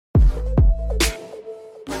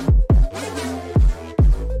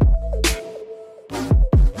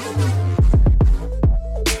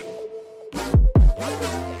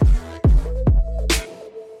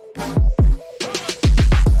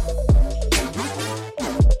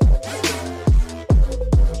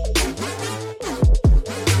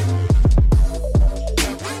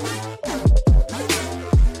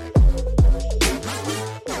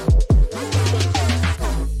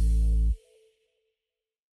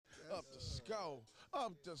go.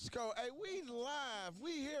 Up the score. Hey, we live.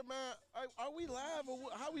 We here, man. Are we live or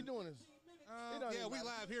how we doing this? Yeah, we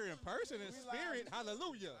live here in person in spirit.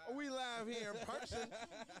 Hallelujah. We live here in person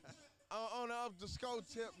on the Up the Score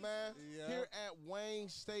tip, man. Yeah. Here at Wayne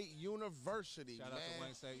State University. Shout out to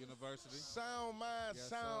Wayne State University. Sound mind, yes,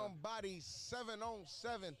 sound sir. Body,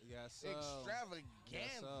 7-on-7. Yes, sir. Extravaganza.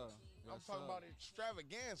 Yes, sir. I'm talking about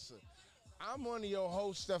extravaganza. I'm one of your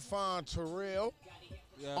hosts, Stephon Terrell,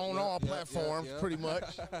 on all platforms, pretty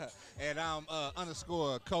much. And I'm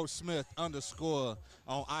underscore Coach Smith underscore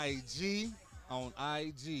on IG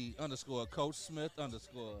underscore Coach Smith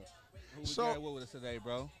underscore. Who we got with us today,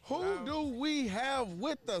 bro? Who do we have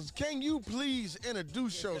with us? Can you please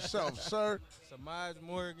introduce yourself, sir? Samaj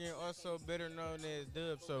Morgan, also better known as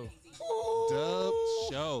Dubshow.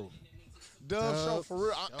 Dubshow. Dubshow for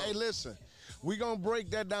real. Hey, listen. We gonna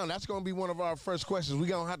break that down. That's gonna be one of our first questions. We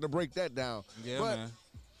gonna have to break that down. Yeah, man.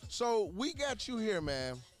 So we got you here,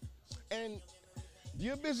 man, and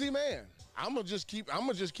you're a busy man. I'm gonna just keep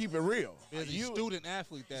it real. Busy student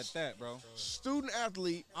athlete, that bro. Student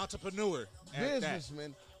athlete, entrepreneur,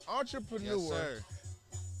 businessman, entrepreneur, yes, sir.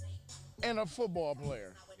 And a football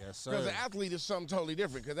player. Yes, sir. Because an athlete is something totally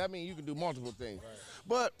different. Because that means you can do multiple things. Right.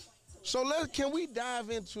 But so can we dive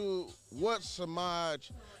into what Samaj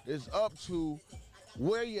is up to,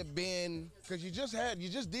 where you been? Because you just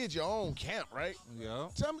did your own camp, right? Yeah.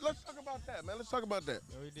 Tell me, let's talk about that, man. Let's talk about that.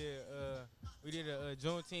 Yeah, we did a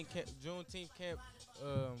Juneteenth camp, June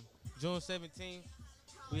 17th.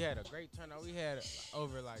 We had a great turnout. We had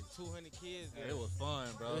over like 200 kids there. It was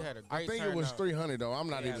fun, bro. We had a great I think turnout. it was 300 though. I'm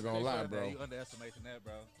not even gonna lie, bro. You underestimating that,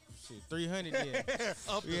 bro. Shit, 300 there.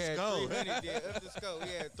 Up the score. 300 there. Up the score. We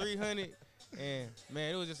had 300. And,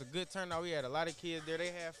 man, it was just a good turnout. We had a lot of kids there. They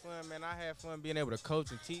had fun, man. I had fun being able to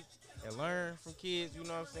coach and teach and learn from kids, you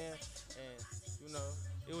know what I'm saying? And, you know,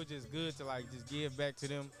 it was just good to, like, just give back to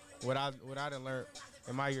them what I done learned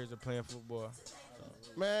in my years of playing football.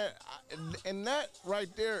 So. Man, and that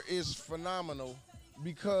right there is phenomenal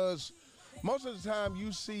because most of the time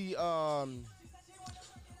you see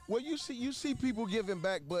you see people giving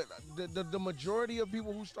back, but the majority of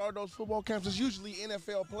people who start those football camps is usually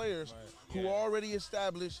NFL players who are already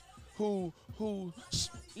established, who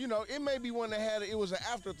you know, it may be one that it was an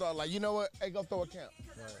afterthought, like, you know what, hey, go throw a camp.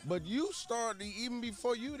 Right. But you started even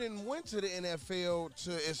before you didn't went to the NFL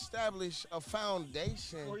to establish a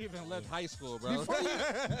foundation. Or even left high school, bro.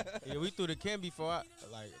 Yeah, we threw the camp before,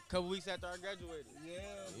 like a couple weeks after I graduated.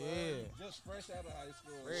 Yeah. Just fresh out of high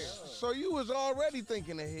school. Yeah. So you was already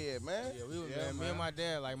thinking ahead, man. Yeah, man. Me and my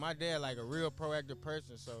dad, like a real proactive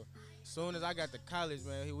person. So as soon as I got to college,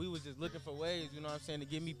 man, we was just looking for ways, you know what I'm saying, to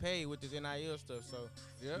get me paid with this NIL stuff. So,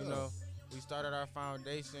 you know, we started our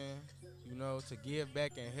foundation, you know, to give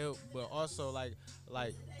back and help, but also like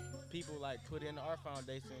people like put into our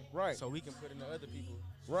foundation, right? So we can put into other people,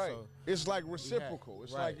 right? So it's like reciprocal.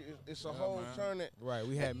 It's right. like it's a whole turn. Right.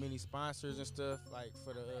 We had many sponsors and stuff like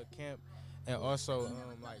for the camp, and also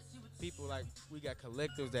like people like we got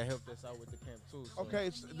collectives that helped us out with the camp too. So. Okay,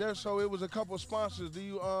 so it was a couple of sponsors. Do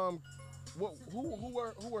you who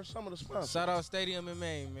were some of the sponsors? Shout out Stadium in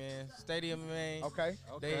Maine, man. Stadium in Maine. Okay.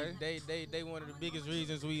 They one of the biggest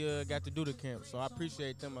reasons we got to do the camp. So I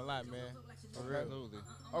appreciate them a lot, man. Absolutely.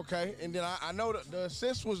 Okay, and then I know that the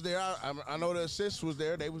assist was there. I know the assist was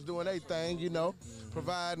there. They was doing their thing, you know,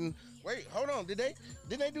 providing. Wait, hold on. Did they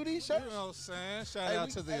do these shirts? You know what I'm saying? Shout out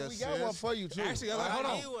to the assist. We got one for you too. Actually, hold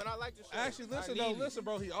on. I like the shirt. Actually, listen,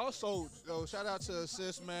 bro. He also shout out to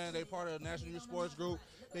Assist, man. They part of the National Youth Sports Group.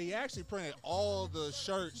 They actually printed all the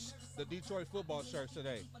shirts, the Detroit football shirts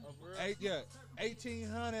today. Oh, for real?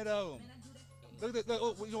 1,800 of them.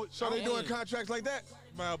 Look, so they doing contracts like that?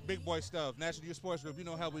 Big boy stuff. National Youth Sports Group. You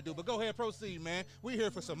know how we do. But go ahead, proceed, man. We here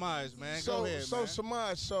for Samaj, man. Go ahead, man.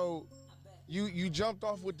 Samaj, you jumped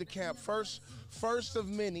off with the camp first of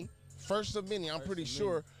many. I'm pretty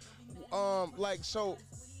sure. So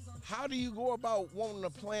how do you go about wanting to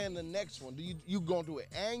plan the next one? Do you gonna do it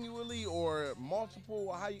annually or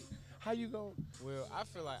multiple? How you go? Well, I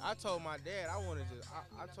feel like I told my dad I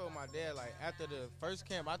told my dad like after the first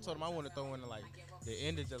camp I told him I want to throw in like the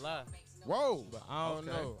end of July. Whoa! But I don't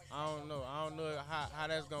know how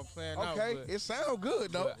that's gonna plan out. Okay, it sounds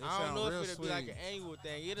good though. I don't know if it'll be like an annual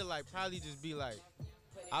thing. It'll like probably just be like.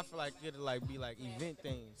 I feel like it'll like be like event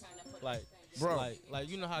things, like bro, like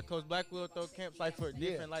you know how Coach Blackwell throw camps like for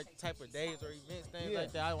different like type of days or events, things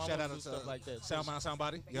like that. I want to do stuff like that. Sound mind, sound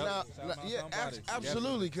body.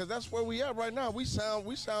 Absolutely, because that's where we at right now. We sound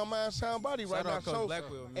mind, sound body right now. Coach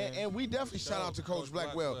Blackwell, man. And we definitely shout out to Coach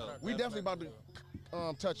Blackwell. We definitely about to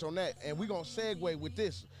touch on that, and we gonna segue with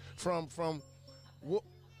this from what.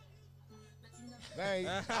 Dang.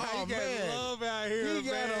 Oh, he got love out here, He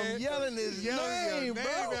got him yelling his name, bro.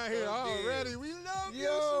 Out here already. We love you,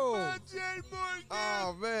 J Morgan.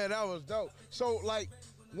 Oh, man, that was dope. So, like,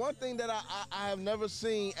 one thing that I have never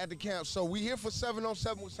seen at the camp, so we here for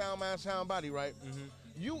 7-on-7 with Sound Mind, Sound Body, right? Mm-hmm.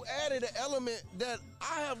 You added an element that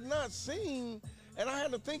I have not seen, and I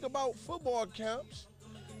had to think about football camps.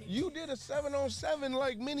 You did a 7-on-7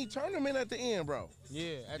 like mini tournament at the end, bro.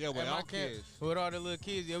 Yeah, at with my all camp, kids. with all the little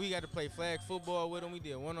kids. Yeah, we got to play flag football with them. We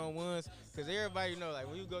did one-on-ones. Because everybody know, like,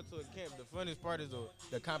 when you go to a camp, the funnest part is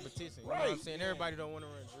the competition. You know what I'm saying? Everybody don't want to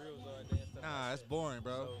run drills all day and stuff. Nah, that's boring,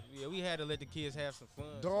 bro. So, yeah, we had to let the kids have some fun.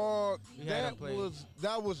 Dog, So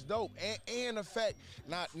that was dope. And the fact,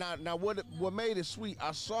 now what made it sweet,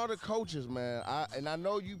 I saw the coaches, man. I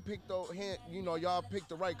know you picked y'all picked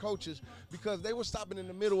the right coaches because they were stopping in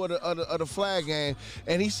the middle of the flag game,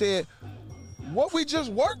 and he said, what we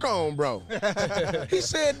just work on, bro. He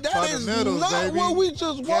said that is not baby. What we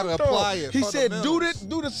just worked on. He said do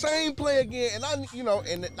the same play again,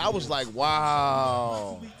 and I was like,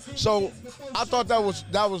 wow. So I thought that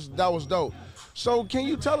was dope. So can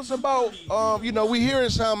you tell us about we here in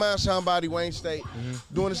Sound Mind, Sound Body, Wayne State,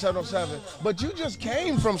 doing the 7-on-7, but you just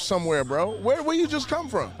came from somewhere, bro. Where you just come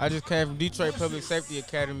from? I just came from Detroit Public Safety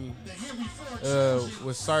Academy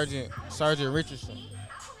with Sergeant Richardson.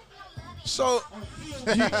 So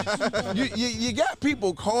you got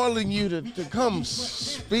people calling you to come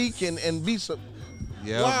speak and be some.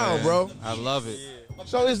 Yeah, wow, man. Bro. I love it.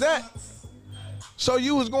 So so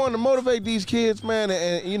you was going to motivate these kids, man,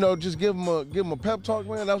 and just give them a pep talk,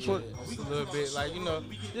 man. That's what. Just a little bit, like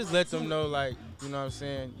just let them know, like what I'm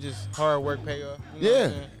saying, just hard work pay off.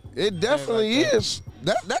 It definitely is.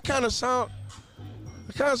 That kind of sound.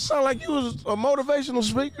 It kind of sound like you was a motivational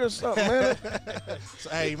speaker or something, man. So,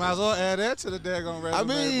 hey, you might as well add that to the daggone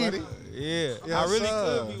resume, buddy. Yeah, I really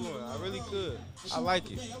could be one. I really could. I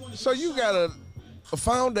like it. So you got a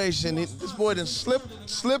foundation. This boy done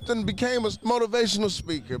slipped and became a motivational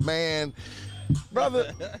speaker, man.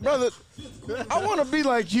 Brother, I want to be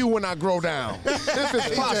like you when I grow down, if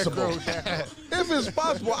it's possible. If it's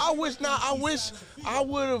possible, I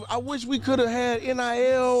wish we could have had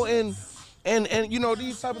NIL and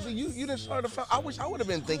these type of things. You didn't start I wish I would have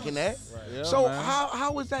been thinking that. Right. Yeah, so man.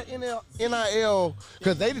 How was that NIL?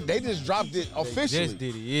 Because they just dropped it officially. They just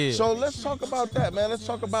did it, yeah. So let's talk about that, man. Let's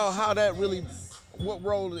talk about how that really. What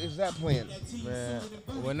role is that playing? Man,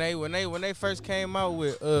 when they first came out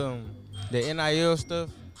with the NIL stuff,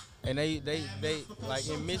 and they like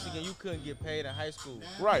in Michigan you couldn't get paid in high school.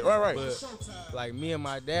 Right. But like me and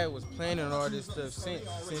my dad was planning all this stuff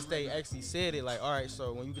since they actually said it. Like, all right,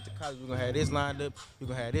 so when you get to college, we're gonna have this lined up. You're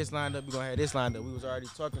gonna have this lined up. You're gonna have this lined up. We was already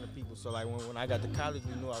talking to people. So like when I got to college,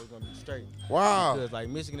 we knew I was gonna be straight. Wow. Because like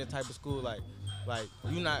Michigan, the type of school like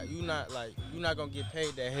you're not gonna get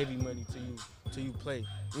paid that heavy money till you play.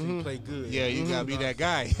 Till you play good. Yeah, you gotta be that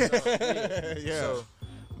guy. Yeah.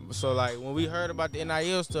 So like when we heard about the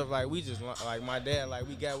NIL stuff, like we just like my dad, like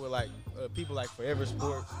we got with like people like Forever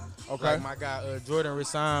Sports. Okay. Like my guy Jordan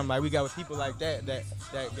Rassam, like we got with people like that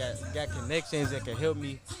got connections that can help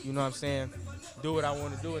me. You know what I'm saying? Do what I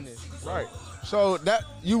want to do in this. Right. So that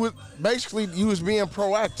you was being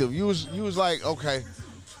proactive. You was like, okay,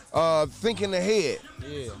 thinking ahead.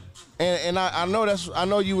 Yeah. And I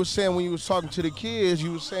know you were saying when you was talking to the kids,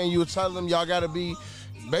 you were telling them y'all gotta be.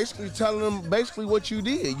 Basically telling them what you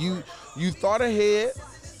did. You thought ahead.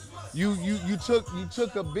 You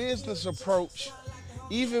took a business approach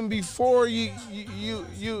even before you're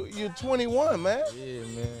 21, man. Yeah,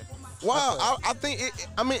 man. Wow, I think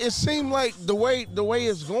it seemed like the way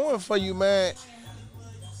it's going for you, man.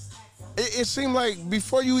 It seemed like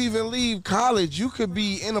before you even leave college, you could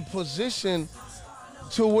be in a position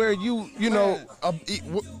to where I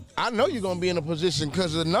know you're gonna be in a position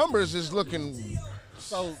because the numbers is looking.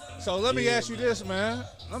 So let me ask you this, man.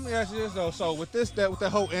 Let me ask you this though. So with the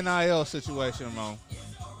whole NIL situation, Mo,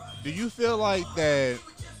 do you feel like that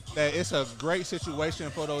it's a great situation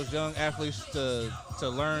for those young athletes to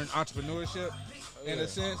learn entrepreneurship in a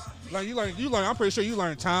sense? Like you learn. I'm pretty sure you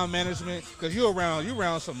learn time management because you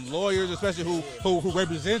around some lawyers, especially who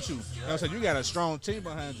represent you. You know what I'm saying? You got a strong team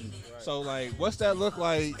behind you. So like, what's that look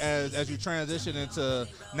like as you transition into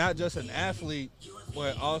not just an athlete,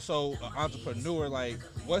 but also an entrepreneur? Like,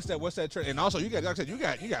 what's that? And also, you got, like I said, you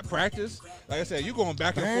got practice. Like I said, you going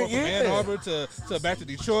back and forth from Ann Arbor to back to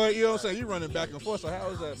Detroit. You know what I'm saying? You running back and forth. So how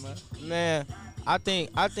is that, man? Man, I think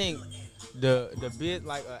the bit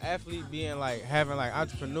like an athlete being like having like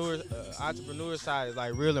entrepreneur side is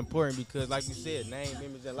like real important because like you said, name,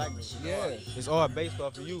 image, and likeness. Yeah, it's all based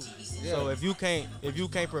off of you. Yeah. So if you can't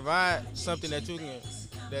provide something that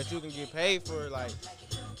that you can get paid for, like,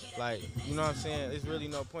 you know what I'm saying? It's really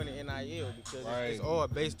no point in NIL because it's all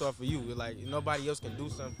based off of you. Like, nobody else can do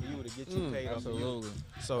something for you to get you paid off of you.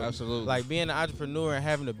 So, absolutely. Like, being an entrepreneur and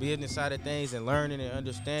having the business side of things and learning and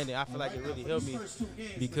understanding, I feel like it really helped me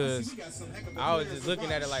because I was just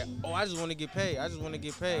looking at it like, oh, I just want to get paid. I just want to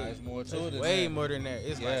get paid. It's more to it. Way more than that.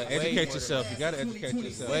 It's like educate yourself. You gotta educate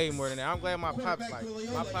yourself. Way more than that. I'm glad my pops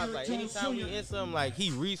like anytime we in something, like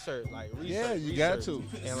he research. Yeah, you got to.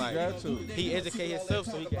 And like you got to. he educate himself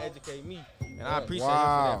so he can educate me. And I appreciate him for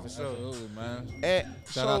that for sure. Absolutely, man. And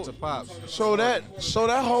Shout out to Pops. So that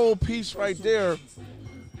whole piece right there,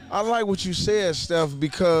 I like what you said, Steph,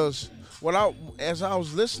 because as I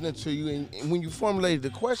was listening to you and when you formulated the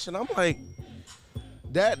question, I'm like,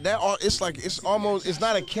 it's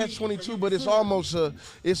not a catch-22, but it's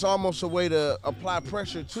almost a way to apply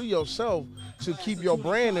pressure to yourself to keep your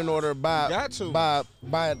brand in order by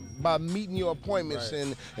meeting your appointments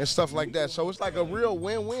and stuff like that. So it's like a real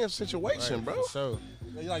win-win situation, bro. So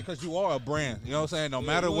like, cause you are a brand. You know what I'm saying? No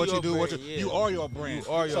matter what you do, you are your brand.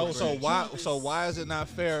 So why is it not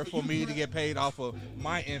fair for me to get paid off of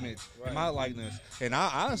my image and my likeness? And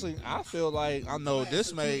I honestly feel like, I know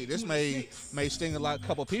this may sting a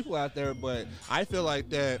couple people out there, but I feel like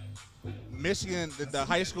that Michigan, the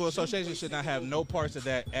high school association should not have no parts of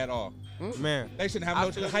that at all. Man, they shouldn't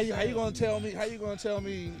have no. How you gonna tell me? How you gonna tell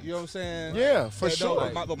me? You know what I'm saying? Yeah, for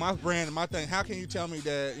sure. But my brand and my thing. How can you tell me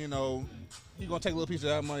that you gonna take a little piece of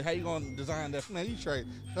that money? How you gonna design that? Man, you trade.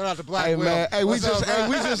 Shout out to Black Will. Man, we just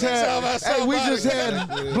had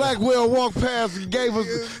Black Will walk past and gave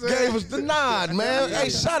us the nod, man. Hey,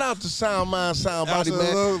 shout out to Sound Mind, Sound Body,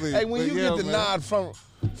 man. Hey, when you get the nod from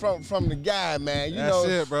the guy, man, that's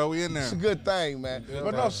it, bro. We in there. It's a good thing, man.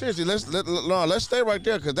 But no, seriously, let's stay right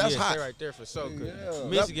there because that's hot. Stay right there for sure.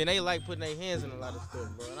 Michigan, they like putting their hands in a lot of stuff,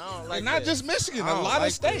 bro. And I don't like and not just Michigan, a lot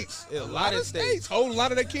of states. A lot of states holding a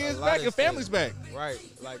lot of their kids back and families back. Right,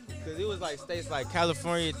 like because it was like states like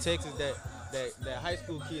California, Texas that high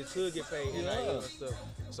school kids could get paid and stuff.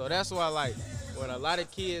 So that's why, like, when a lot of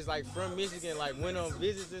kids, like, from Michigan, like, went on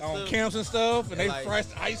visits and stuff. On camps and stuff, and they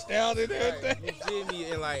iced out and everything. Right, you feel me?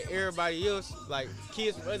 And, like, everybody else, like,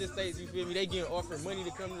 kids from other states, you feel me? They getting offered money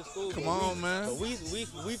to come to the school. Come on, man. But we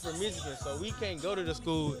from Michigan, so we can't go to the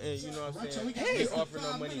school and, you know what I'm saying, get offered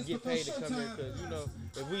no money and get paid to come here. Because, you know,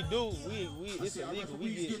 if we do, it's illegal.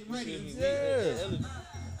 We get, you feel me? We eligible.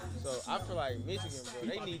 So I feel like Michigan, bro,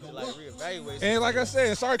 they need to like reevaluate. And like I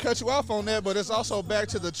said, sorry to cut you off on that, but it's also back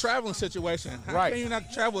to the traveling situation. How can you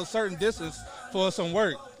not travel a certain distance for some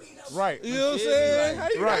work? Right. You know what I'm saying? How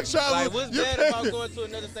you not travel? Like, what's bad about going to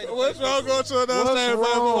another state? What's wrong going to another state?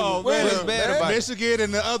 What's bad about Michigan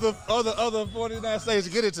and the other 49 states,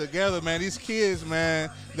 get it together, man. These kids, man,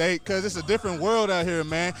 because it's a different world out here,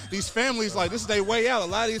 man. These families, like, this is their way out. A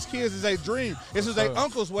lot of these kids is their dream. This is their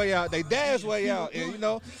uncle's way out, their dad's way out. And, you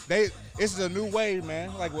know, this is a new way,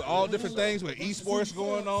 man. Like, with all different things, with esports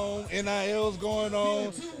going on, NILs going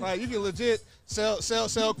on. Like, you can legit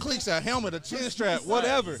sell cleats, a helmet, a chin strap,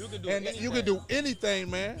 whatever. You can do anything,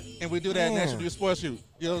 man. And we do that at National Youth Sports Youth.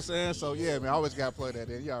 You know what I'm saying? So, yeah, man, I always got to plug that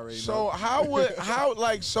in. You already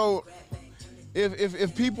know. So,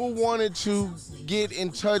 if people wanted to get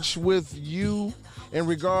in touch with you in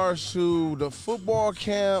regards to the football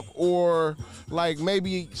camp or, like,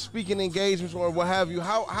 maybe speaking engagements or what have you,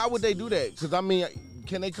 how would they do that? Because, I mean,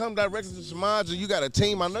 can they come directly to Samaj or you got a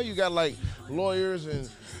team? I know you got, like, lawyers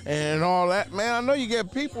and all that, man. I know you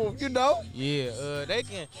get people, you know. Yeah, they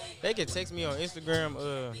can text me on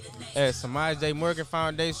Instagram at Samaj J. Morgan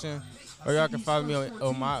Foundation, or y'all can follow me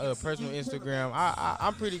on my personal Instagram.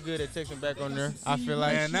 I'm pretty good at texting back on there. I feel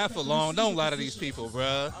like. Man, not for long. Don't lie to these people,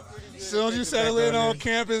 bruh. As soon as you settle in on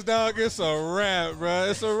campus, dog, it's a wrap, bruh.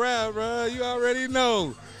 It's a wrap, bruh. You already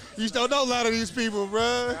know. You still don't lie to these people,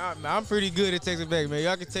 bro. I'm pretty good at texting back, man.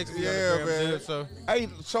 Y'all can text me on the gram, man. So. Hey,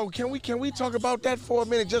 so can we talk about that for a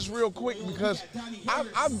minute, just real quick, because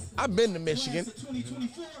I've been to Michigan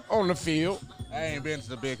on the field. I ain't been to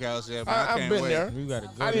the big house yet, but I've been there. You gotta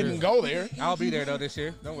go. I didn't go there. I'll be there though this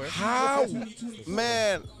year. Don't worry. How,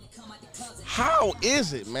 man? How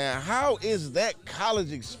is it, man? How is that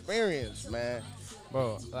college experience, man?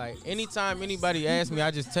 Bro, like, anytime anybody asks me,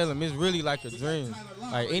 I just tell them it's really like a dream.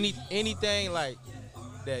 Like, anything, like,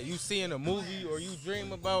 that you see in a movie or you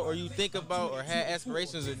dream about or you think about or had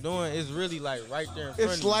aspirations of doing is really, like, right there in front of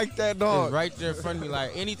me. It's like that, dog. It's right there in front of me.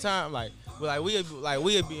 Like, anytime,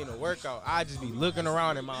 we'd be in a workout, I'd just be looking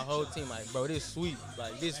around at my whole team like, bro, this sweet.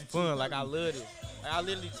 Like, this fun. Like, I love this. Like, I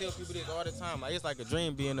literally tell people this all the time. Like, it's like a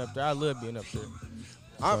dream being up there. I love being up there.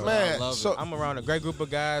 I'm around a great group of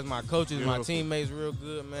guys. My coaches, my teammates, real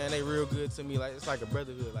good, man. They real good to me. Like it's like a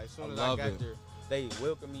brotherhood. Like as soon as I got there, they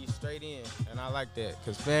welcome me straight in, and I like that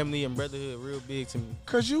because family and brotherhood real big to me.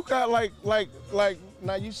 Cause you got like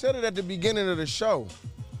now you said it at the beginning of the show.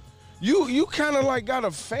 You kind of like got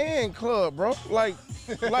a fan club, bro. Like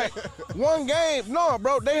one game, no,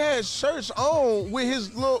 bro. They had shirts on with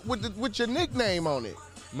his with your nickname on it.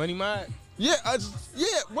 Money Mod? Yeah,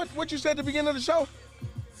 What you said at the beginning of the show?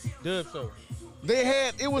 Dubshow. They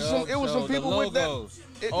had it was some people with that.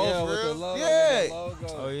 Yeah.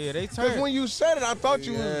 Oh yeah, they turned. Because when you said it, I thought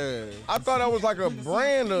I thought that was like a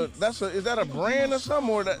brand. Is that a brand or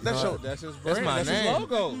something? Or that's his brand. That's my name. His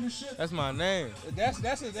logo. That's my name. That's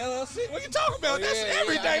his LLC. What you talking about? That's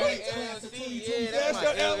everything. That's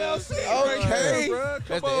your LLC. Okay.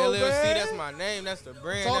 That's the LLC. That's my name. That's the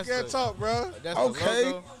brand. Talk that talk, bro. That's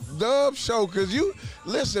okay. Dubshow, cause you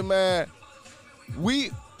listen, man.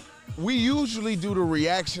 We usually do the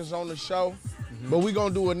reactions on the show, but we're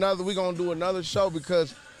gonna do another show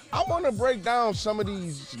because I want to break down some of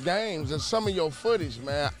these games and some of your footage,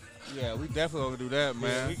 man. Yeah, we definitely gonna do that, man.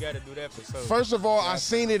 Yeah, we gotta do that for sure. First of all, I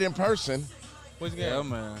seen it in person. Which game? Yeah,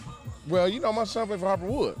 man. Well, you know my son played for Harper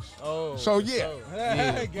Woods. Oh. So yeah.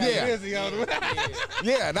 Yeah,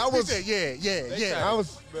 that was. Yeah. I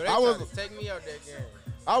was. Take me out that game.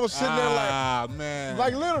 I was sitting there man.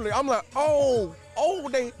 Like literally, I'm like, not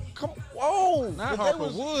Harper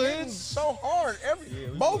Woods. So hard.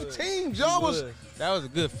 Both teams, y'all was. That was a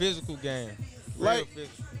good physical game.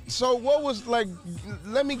 So what was like?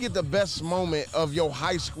 Let me get the best moment of your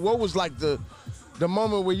high school. What was like the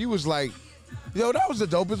moment where you was like, yo, that was the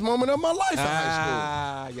dopest moment of my life in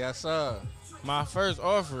high school. Yes, sir. My first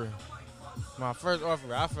offer. I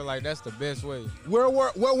feel like that's the best way. Where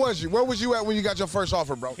was you? Where was you at when you got your first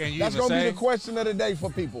offer, bro? That's gonna be the question of the day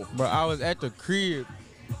for people. Bro, I was at the crib.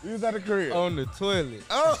 You was at the crib? On the toilet.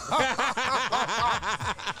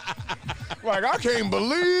 Like, I can't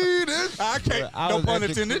believe this. I can't. No pun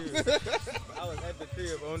intended. I was at the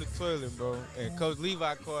crib on the toilet, bro. And Coach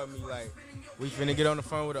Levi called me like, we finna get on the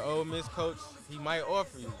phone with the Ole Miss coach. He might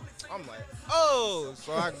offer you. I'm like, oh.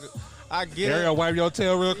 So I get Ariel, wipe your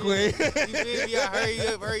tail real quick. You feel me?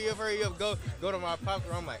 Hurry up. Go to my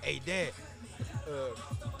popper. I'm like, hey, Dad.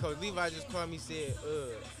 Coach Levi just called me, said,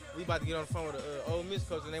 we about to get on the phone with the Ole Miss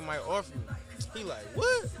coach and they might offer me. He like,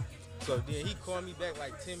 what? So then he called me back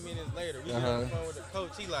like 10 minutes later. We get on the phone with the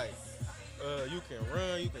coach. He like, you can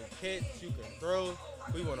run, you can catch, you can throw.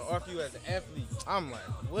 We want to offer you as an athlete. I'm like,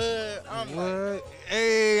 what? Like,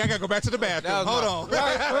 hey, I got to go back to the bathroom. Hold on.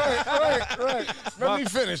 Right. Let me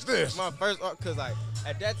finish this. My first, because like,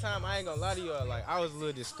 at that time, I ain't going to lie to y'all, like, I was a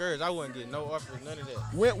little discouraged. I wasn't getting no offers, none of that.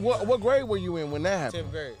 What grade were you in when that happened?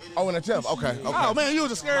 10th grade. Oh, in the 10th. Okay. Oh, man, you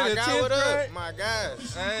was scared in the 10th grade? My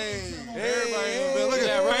guys. Hey. Everybody. Look at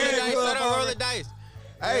that. Roll the dice. Shout out Roll the Dice.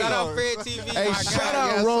 Hey, shout out Fred TV. Hey, shout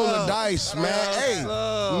out Roll the Dice, man. Hey,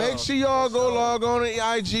 make sure y'all go log on to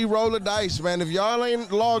IG Roll the Dice, man. If y'all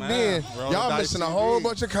ain't logged in, y'all missing a whole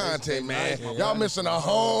bunch of content, man. Y'all missing a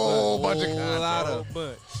whole bunch of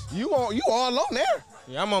content. You all on there?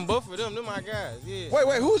 Yeah, I'm on both of them. They're my guys. Yeah.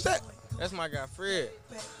 Wait, who's that? That's my guy, Fred.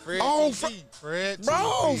 Fred TV. Fred Bro,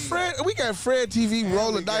 TV. Fred, we got Fred TV,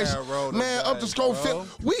 Roll the Dice. Man, Up the Score Film.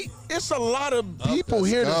 It's a lot of people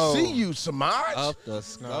here to see you, Samaj. Up the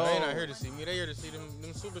Score. No, they not here to see me. They here to see them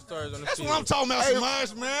superstars on the That's field. what I'm talking about,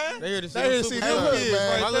 Samaj, man. They here to see them superstars.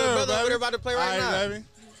 Man. My little brother over there about to play right now. Baby.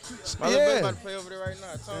 My little brother about to play over there right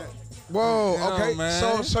now. Tom. Whoa, okay.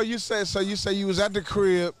 Man. So you say you was at the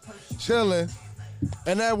crib, chilling,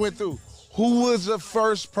 and that went through. Who was the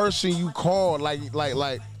first person you called? Like,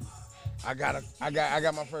 I got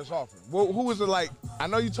my first offer. Who was it like? I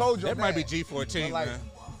know you told your That might be G14, man.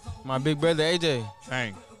 My big brother AJ.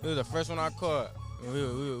 Dang. He was the first one I called.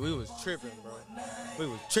 We was tripping, bro. We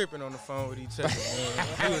was tripping on the phone with each other, man.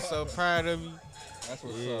 He was so proud of me. That's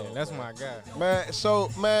what's up. That's my guy. Man, so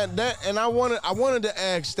man, I wanted to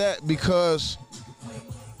ask that because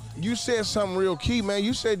you said something real key, man.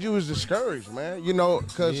 You said you was discouraged, man. You know,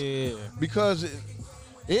 because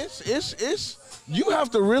it's you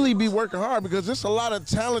have to really be working hard because there's a lot of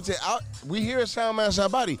talented out. We hear Soundman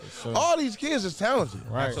Sabati. Sure. All these kids is talented.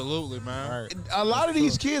 Right. Absolutely, man. Right. A lot of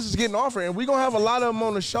these kids is getting offered, and we're gonna have a lot of them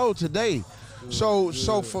on the show today. So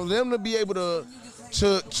for them to be able to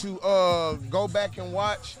go back and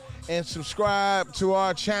watch and subscribe to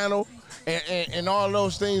our channel and all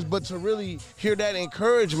those things, but to really hear that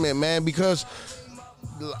encouragement, man, because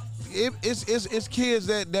it's kids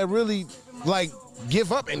that really like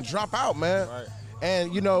give up and drop out, man. Right.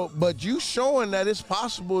 And you know, but you showing that it's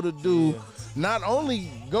possible to do not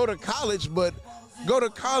only go to college, but go to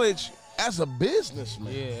college as a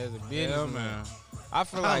businessman. Yeah, as a business Yeah, man. I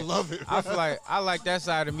feel like I love it. I feel like I like that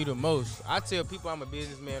side of me the most. I tell people I'm a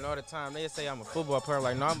businessman all the time. They say I'm a football player.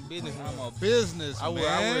 Like, no, I'm a businessman. I'm a business I man.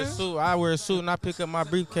 wear a suit. I wear a suit and I pick up my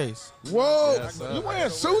briefcase. Whoa, Yes, sir. you wearing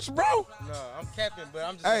suits, bro? No, I'm capping, but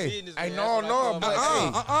I'm just a businessman. no,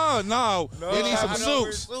 but No. We need some I don't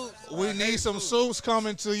wear suits. We need some suits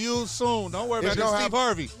coming to you soon. Don't worry It's about gonna Steve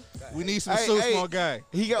Harvey. We need some suits, my guy.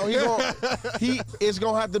 It's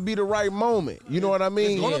gonna have to be the right moment. You know what I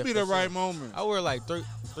mean? It's gonna Yeah, be the for right sure. moment. I wear like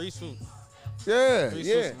three suits. Yeah, Three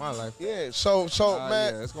yeah, suits in my life. yeah. So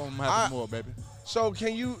man, Yeah, it's gonna happen more, baby. so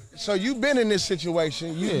you've been in this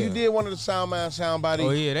situation. You did one of the sound body.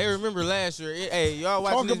 Oh yeah, they remember last year. Hey, y'all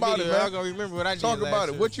watching Talk this about video, it, man. y'all gonna remember what I did Talk last about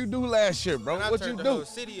year. it. What you do last year, bro? And I What you turned the do? whole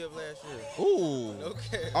city of last year. Ooh.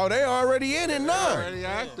 Okay. Oh, they already in it now. Already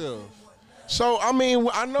active. So I mean,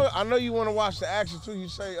 I know you want to watch the action too. You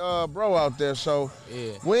say, bro, out there. So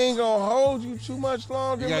Yeah. we ain't gonna hold you too much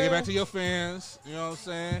longer. You gotta get man. back to your fans. You know what I'm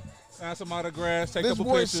saying? Sign some autographs. Take a This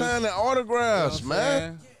couple boy pictures. signing You know autographs, what I'm man.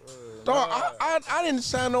 saying? Dog, I didn't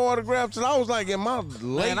sign no autograph till I was like in my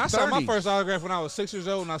late Man, I saw my 30s. first autograph when I was 6 years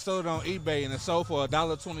old, and I sold it on eBay, and it sold for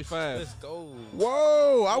 $1.25. Let's go.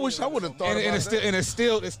 Whoa, I wish I would have thought And about it's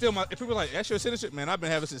still my. If people are like, that's your citizenship, man. I've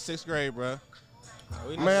been having it since 6th grade, bro.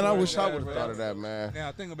 that. Man, I wish I would have thought of that, man.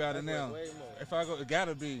 Now think about it now. Way more. If I go, it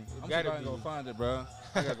gotta be. I'm gotta gotta be. go find it, bro.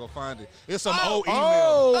 I gotta go find it. It's some old email.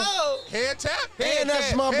 Oh, Head tap. and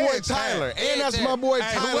that's my boy Head Tyler. tap. And that's my boy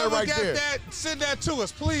Hey, Tyler whoever right got there. that, send that to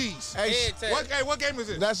us, please. Hey, Head tap. What game is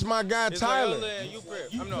it? that's my guy It's Tyler. Loyola and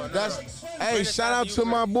UPrep. No, That's hey, Renaissance shout out to UPrep.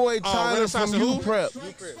 my boy Tyler Renaissance from who? UPrep.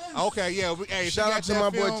 UPrep. Okay, yeah. Hey, if Shout you out got to that my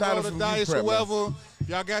boy film, Tyler roll the from dice, UPrep, man. whoever.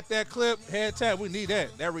 Y'all got that clip? Head tap. We need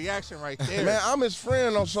that. That reaction right there. Man, I'm his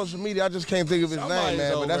friend on social media. I just can't think of his Somebody's name,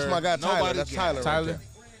 man. But that's over. my guy Tyler. Nobody That's got Tyler. it. Right Tyler. there.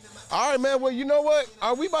 All right, man. Well, you know what?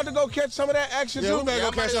 Are we about to go catch some of that action Yeah, too? we better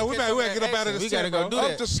go catch up. We better get up out of this We tent, gotta go bro. do Up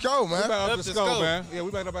that. to score, man. We better up Up the to score, score. man. Yeah,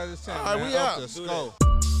 we better up out of this tent. All right, man. we Up out. the Do score.